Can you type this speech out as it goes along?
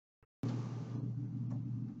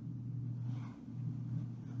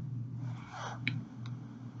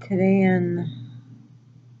Today in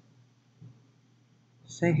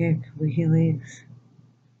Psychic WikiLeaks,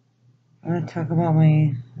 I want to talk about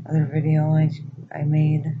my other video I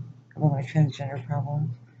made about my transgender problems.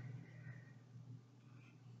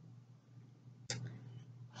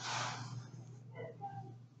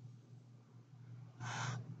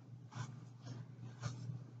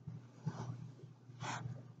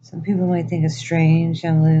 Some people might think it's strange.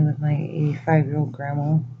 I'm living with my 85-year-old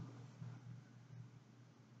grandma.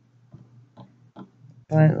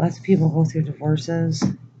 But lots of people go through divorces.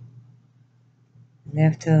 They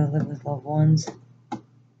have to live with loved ones.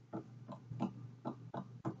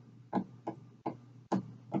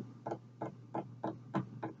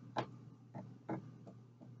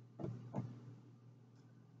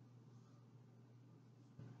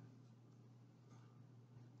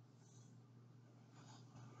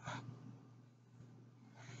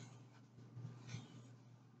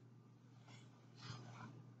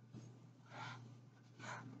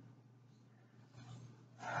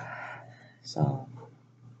 So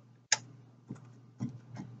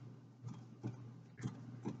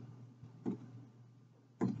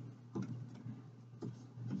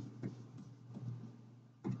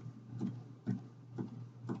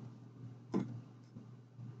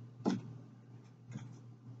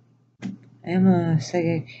I am a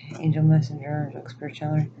psychic angel messenger, dark spirit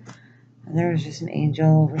channeler, and there was just an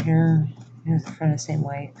angel over here. He was in front of St.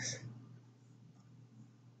 Mike's.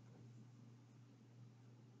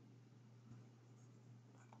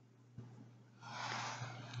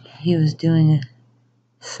 He was doing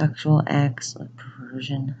sexual acts of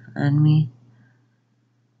perversion on me.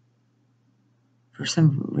 For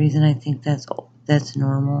some reason, I think that's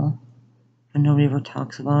normal, but nobody ever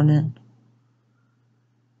talks about it.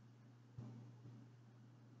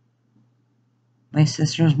 My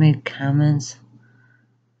sisters made comments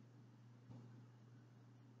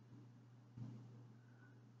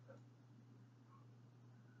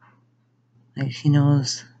like she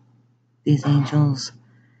knows these angels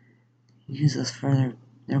use us for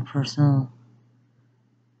their personal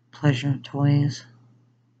pleasure toys.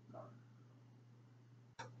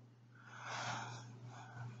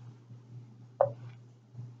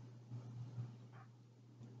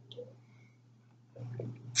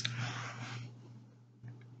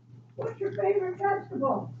 What's your favorite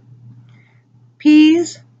vegetable?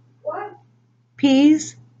 Peas? What?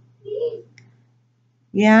 Peas? Peas?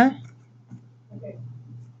 Yeah? Okay.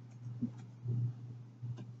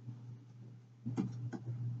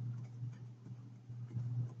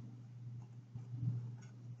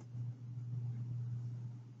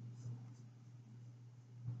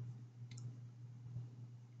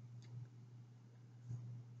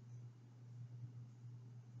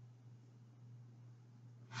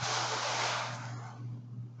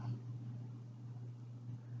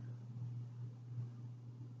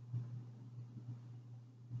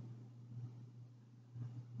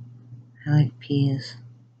 I like peas.